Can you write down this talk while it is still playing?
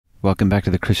Welcome back to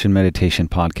the Christian Meditation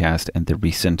Podcast and the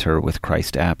Recenter with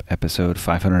Christ app, episode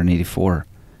 584.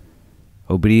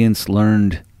 Obedience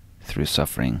learned through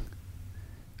suffering.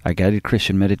 I guided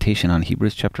Christian meditation on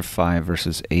Hebrews chapter 5,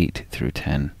 verses 8 through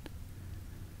 10.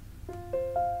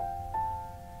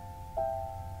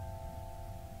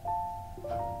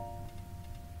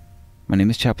 My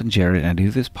name is Chaplain Jared, and I do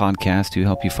this podcast to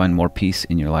help you find more peace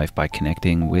in your life by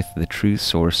connecting with the true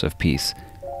source of peace,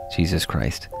 Jesus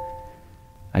Christ.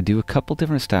 I do a couple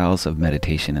different styles of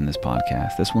meditation in this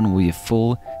podcast. This one will be a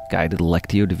full guided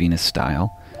Lectio Divina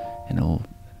style, and it'll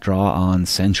draw on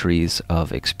centuries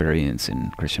of experience in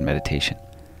Christian meditation.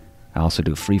 I also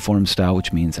do a freeform style,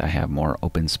 which means I have more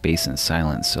open space and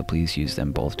silence, so please use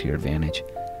them both to your advantage.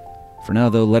 For now,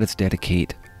 though, let us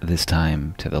dedicate this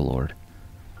time to the Lord.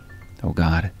 Oh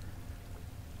God,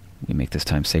 we make this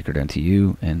time sacred unto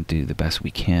you and do the best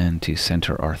we can to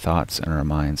center our thoughts and our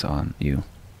minds on you.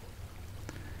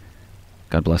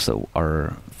 God bless that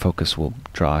our focus will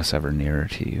draw us ever nearer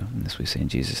to you. And this we say in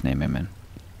Jesus' name, amen.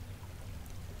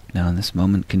 Now in this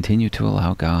moment, continue to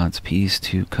allow God's peace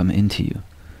to come into you,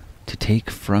 to take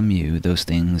from you those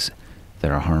things that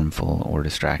are harmful or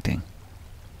distracting.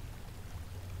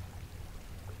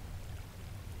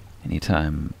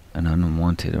 Anytime an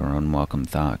unwanted or unwelcome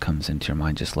thought comes into your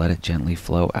mind, just let it gently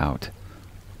flow out,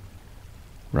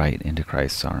 right into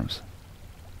Christ's arms.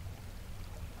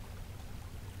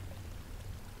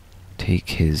 Take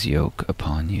his yoke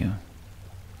upon you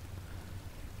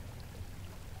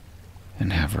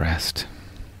and have rest.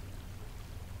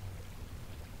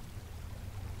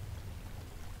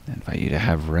 I invite you to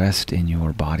have rest in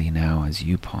your body now as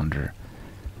you ponder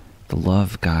the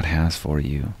love God has for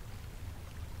you.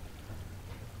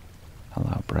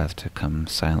 Allow breath to come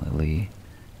silently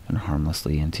and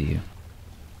harmlessly into you.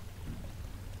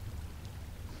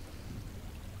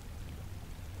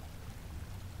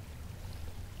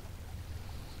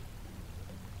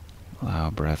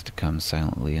 Allow breath to come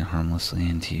silently and harmlessly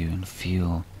into you and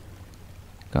feel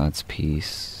God's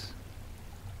peace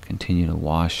continue to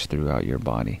wash throughout your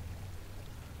body.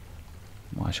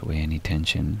 Wash away any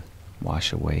tension,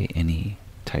 wash away any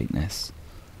tightness,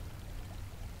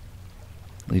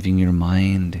 leaving your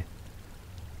mind,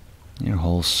 your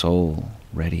whole soul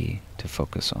ready to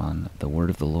focus on the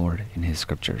word of the Lord in his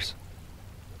scriptures.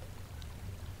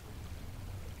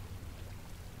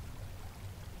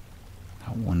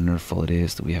 How wonderful it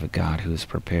is that we have a God who has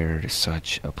prepared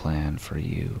such a plan for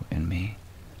you and me.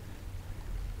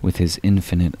 With his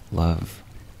infinite love,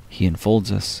 he enfolds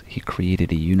us. He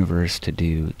created a universe to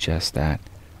do just that.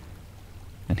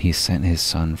 And he sent his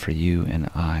Son for you and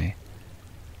I.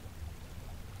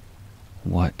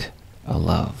 What a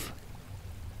love.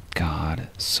 God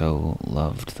so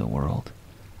loved the world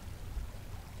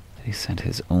that he sent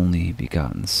his only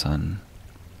begotten Son,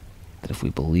 that if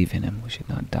we believe in him, we should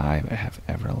not die but have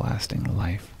everlasting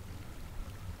life.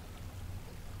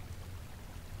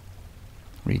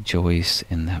 Rejoice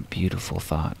in that beautiful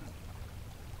thought.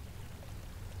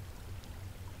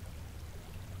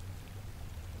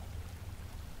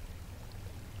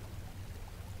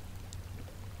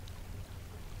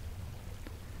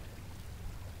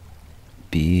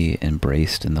 Be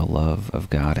embraced in the love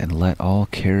of God, and let all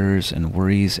cares and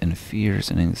worries and fears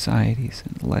and anxieties,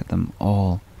 and let them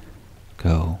all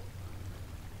go.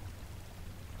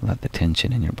 Let the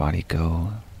tension in your body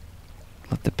go.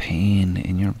 Let the pain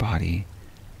in your body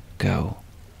go.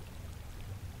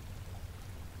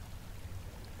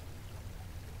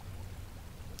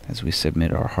 As we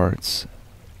submit our hearts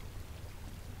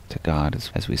to God,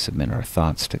 as we submit our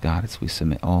thoughts to God, as we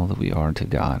submit all that we are to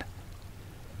God,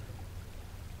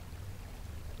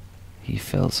 he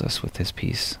fills us with his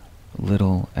peace,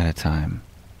 little at a time.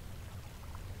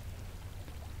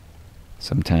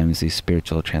 Sometimes these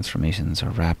spiritual transformations are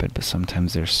rapid, but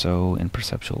sometimes they're so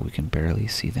imperceptible we can barely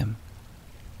see them.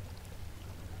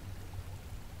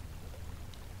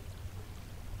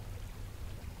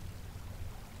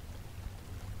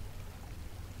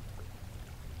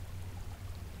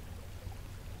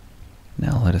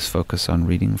 Now let us focus on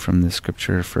reading from the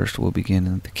scripture. First we'll begin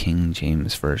in the King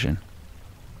James Version.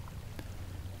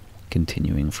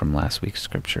 Continuing from last week's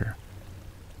scripture.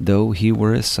 Though he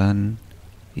were a son,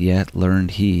 yet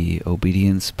learned he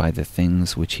obedience by the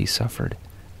things which he suffered.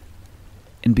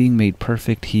 In being made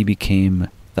perfect, he became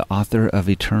the author of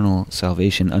eternal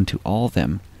salvation unto all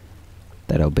them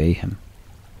that obey him.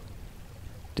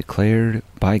 Declared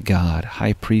by God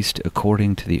high priest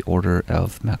according to the order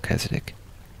of Melchizedek.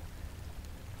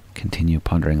 Continue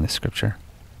pondering the scripture.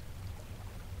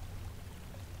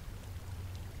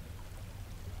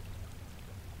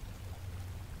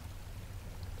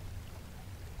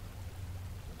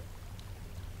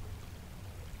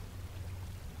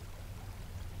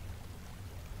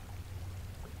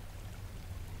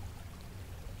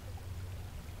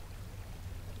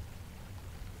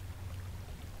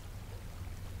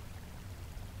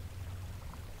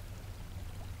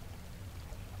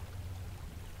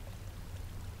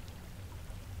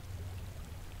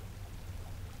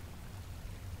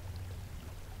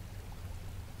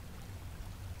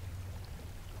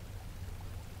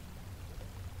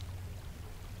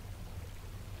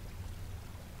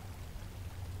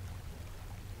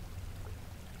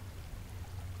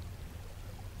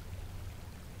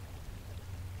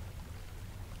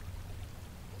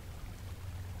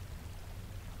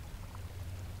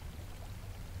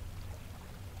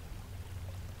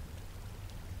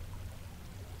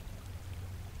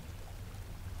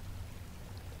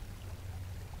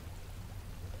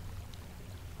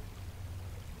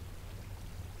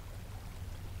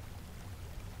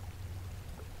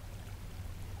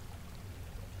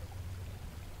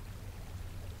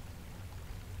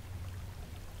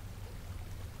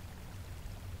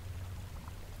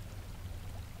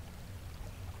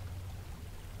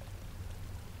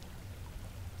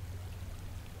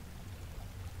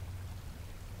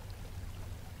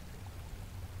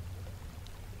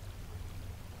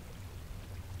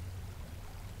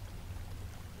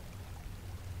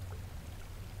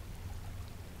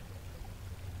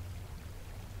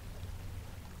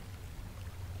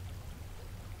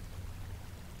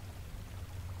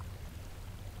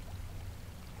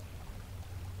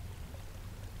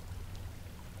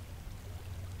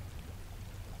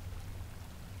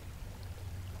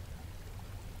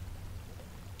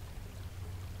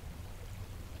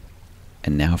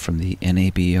 And now from the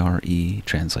NABRE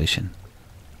translation.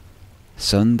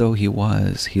 Son though he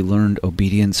was, he learned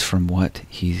obedience from what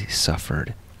he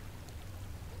suffered.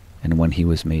 And when he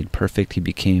was made perfect, he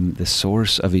became the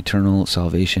source of eternal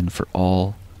salvation for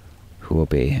all who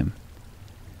obey him,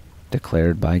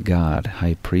 declared by God,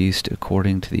 high priest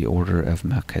according to the order of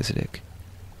Melchizedek.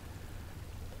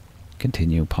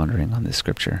 Continue pondering on this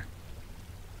scripture.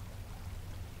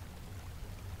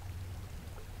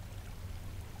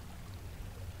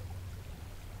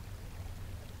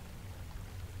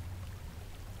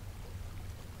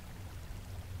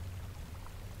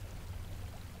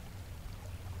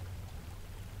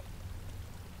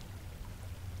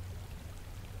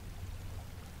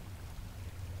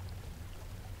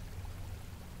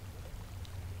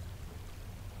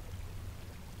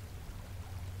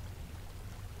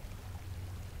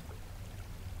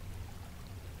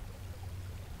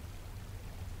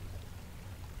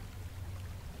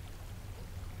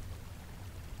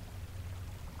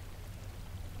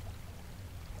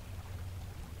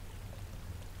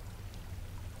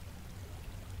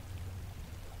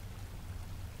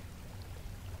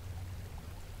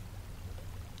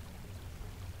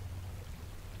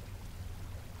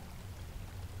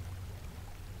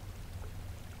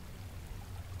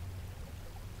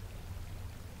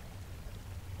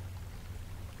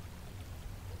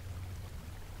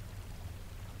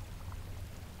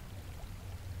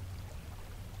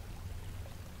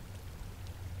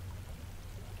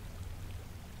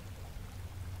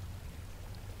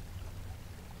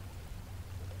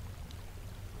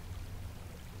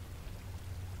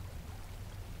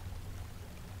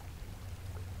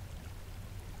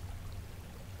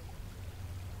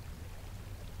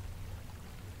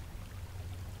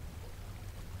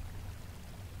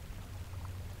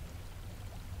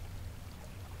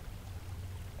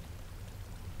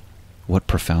 What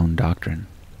profound doctrine.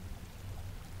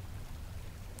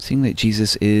 Seeing that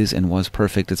Jesus is and was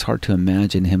perfect, it's hard to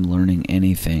imagine him learning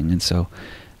anything. And so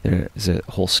there's a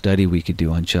whole study we could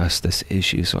do on just this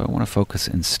issue. So I want to focus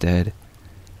instead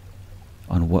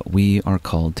on what we are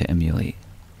called to emulate.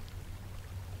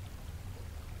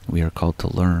 We are called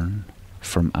to learn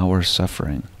from our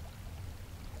suffering.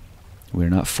 We are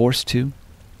not forced to,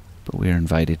 but we are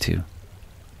invited to.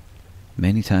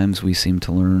 Many times we seem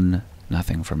to learn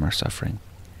nothing from our suffering.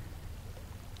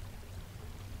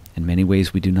 In many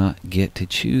ways we do not get to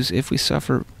choose if we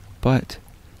suffer, but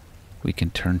we can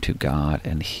turn to God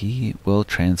and He will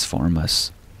transform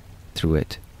us through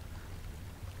it.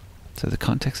 So the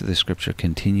context of the scripture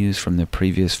continues from the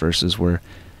previous verses where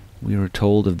we were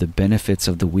told of the benefits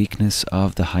of the weakness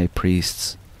of the high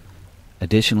priests.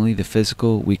 Additionally, the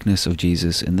physical weakness of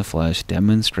Jesus in the flesh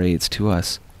demonstrates to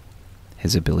us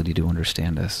His ability to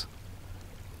understand us.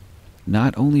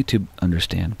 Not only to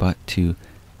understand, but to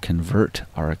convert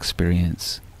our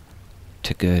experience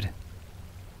to good.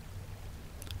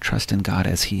 Trust in God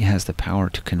as He has the power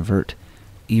to convert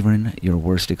even your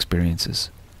worst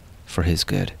experiences for His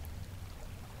good.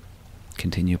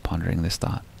 Continue pondering this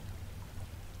thought.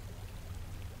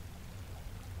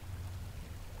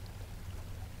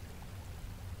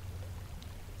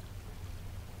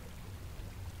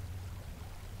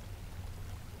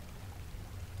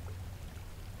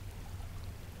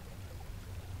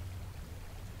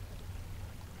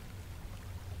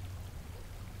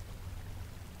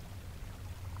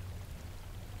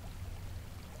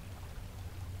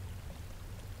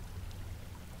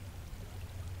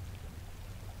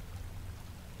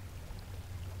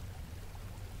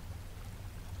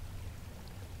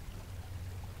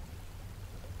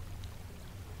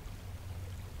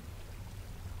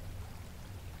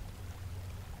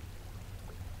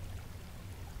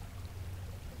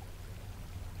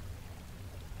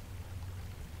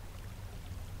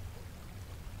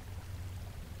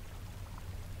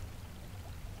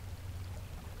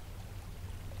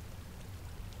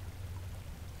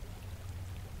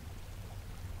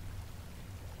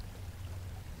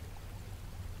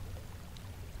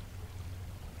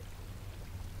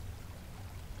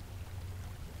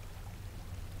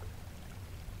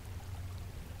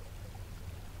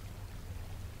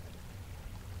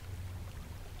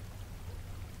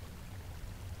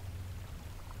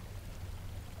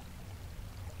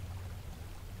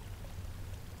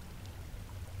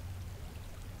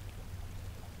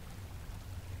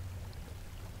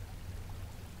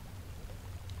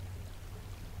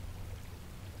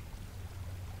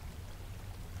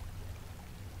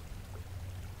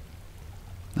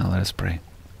 Now let us pray.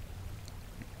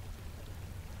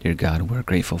 Dear God, we're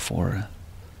grateful for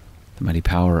the mighty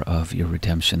power of your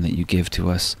redemption that you give to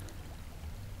us.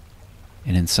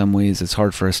 And in some ways it's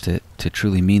hard for us to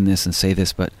truly mean this and say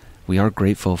this, but We are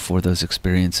grateful for those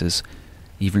experiences,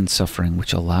 even suffering,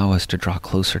 which allow us to draw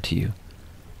closer to you.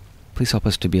 Please help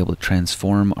us to be able to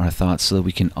transform our thoughts so that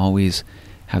we can always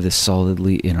have this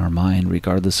solidly in our mind,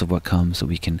 regardless of what comes, so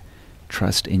we can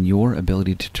trust in your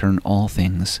ability to turn all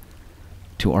things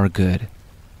to our good.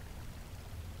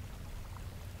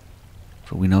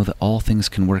 For we know that all things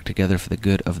can work together for the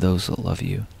good of those that love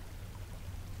you.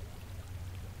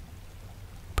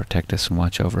 Protect us and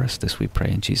watch over us. This we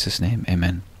pray in Jesus' name.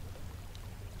 Amen.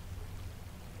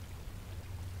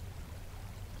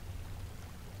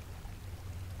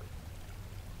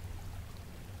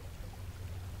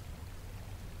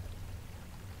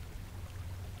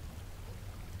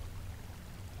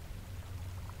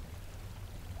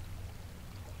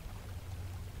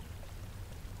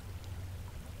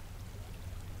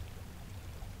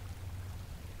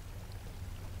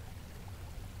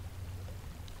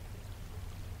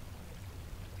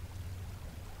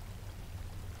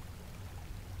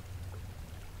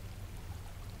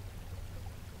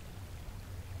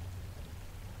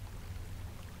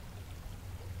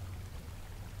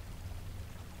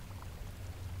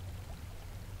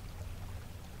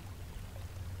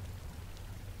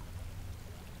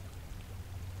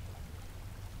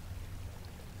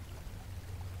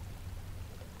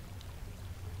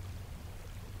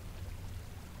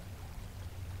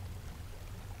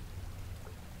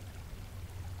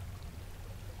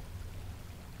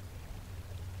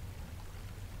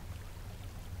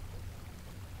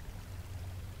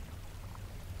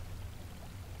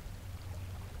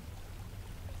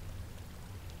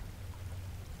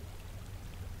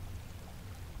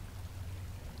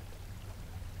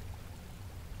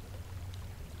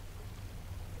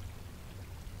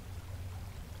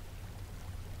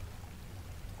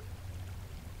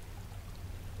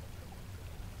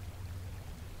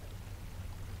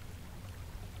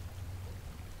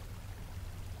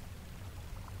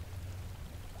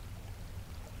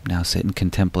 Now sit in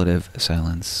contemplative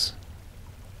silence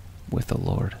with the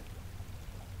Lord.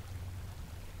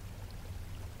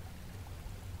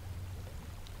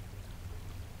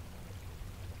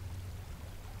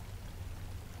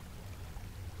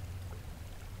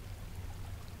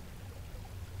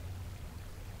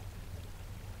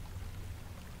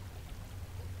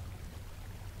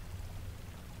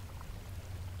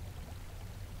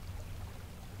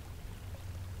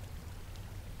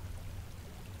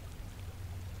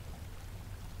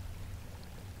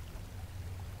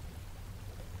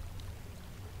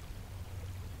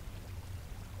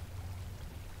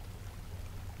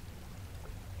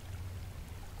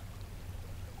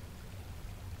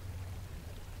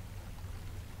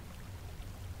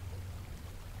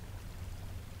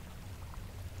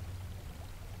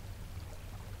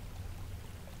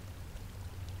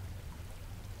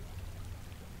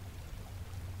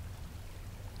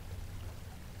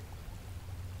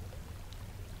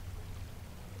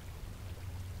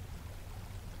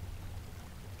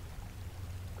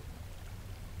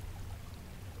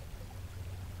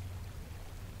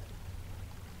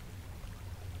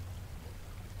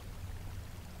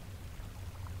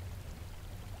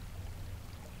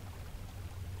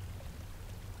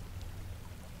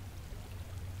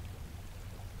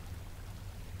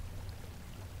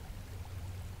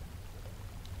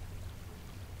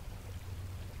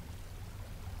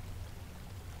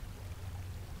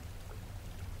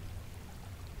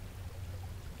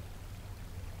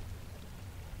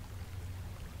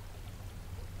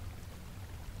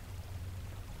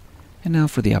 And now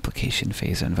for the application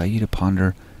phase. I invite you to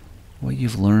ponder what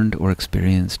you've learned or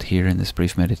experienced here in this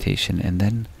brief meditation, and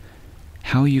then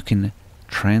how you can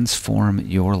transform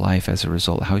your life as a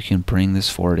result, how you can bring this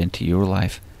forward into your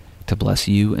life to bless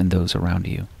you and those around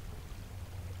you.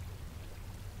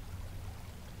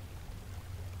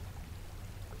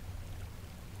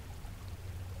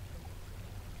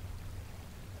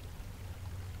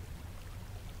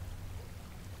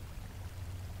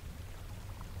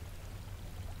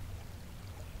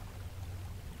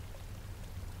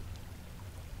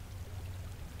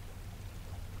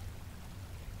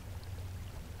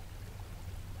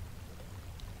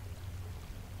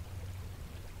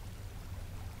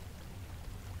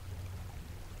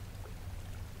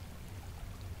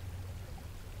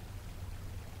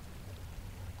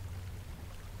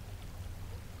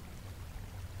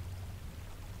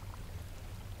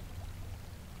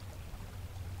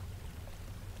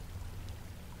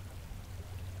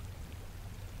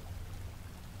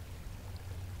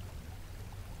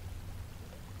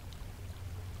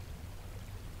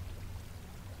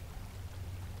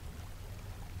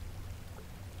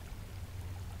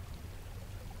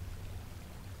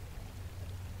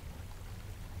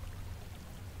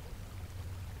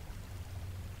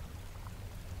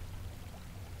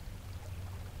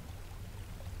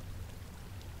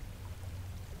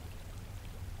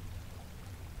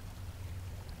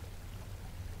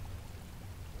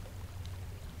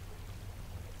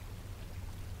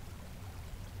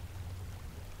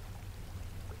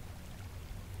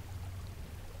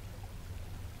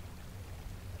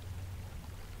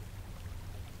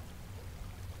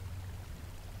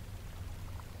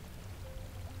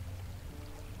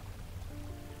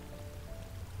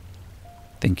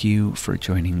 Thank you for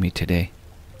joining me today.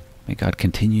 May God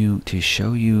continue to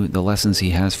show you the lessons He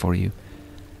has for you.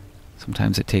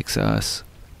 Sometimes it takes us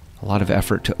a lot of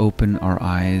effort to open our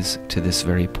eyes to this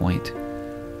very point.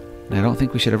 And I don't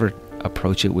think we should ever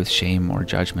approach it with shame or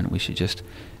judgment. We should just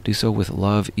do so with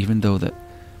love. Even though that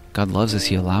God loves us,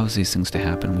 He allows these things to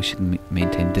happen. We should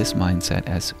maintain this mindset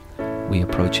as we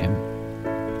approach Him,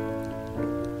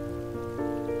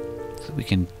 so we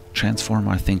can transform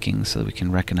our thinking, so that we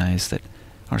can recognize that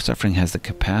our suffering has the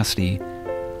capacity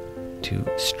to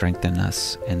strengthen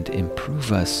us and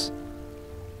improve us.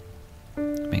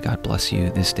 May God bless you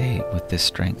this day with this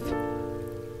strength.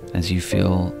 As you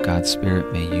feel God's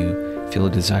Spirit, may you feel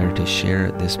a desire to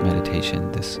share this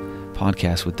meditation, this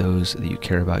podcast, with those that you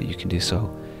care about. You can do so.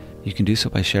 You can do so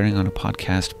by sharing on a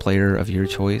podcast player of your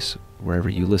choice, wherever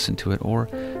you listen to it, or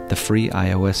the free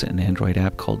iOS and Android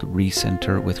app called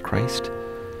Recenter with Christ,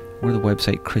 or the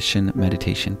website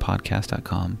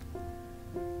ChristianMeditationPodcast.com.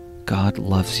 God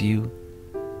loves you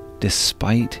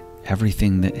despite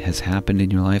everything that has happened in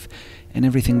your life and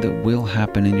everything that will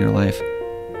happen in your life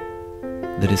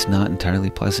that is not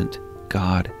entirely pleasant.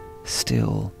 God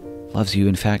still loves you.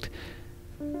 In fact,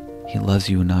 He loves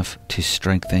you enough to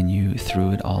strengthen you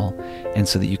through it all, and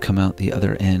so that you come out the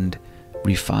other end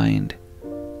refined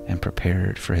and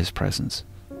prepared for His presence.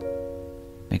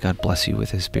 May God bless you with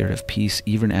His spirit of peace,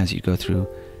 even as you go through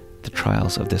the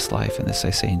trials of this life. And this I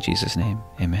say in Jesus' name,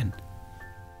 amen.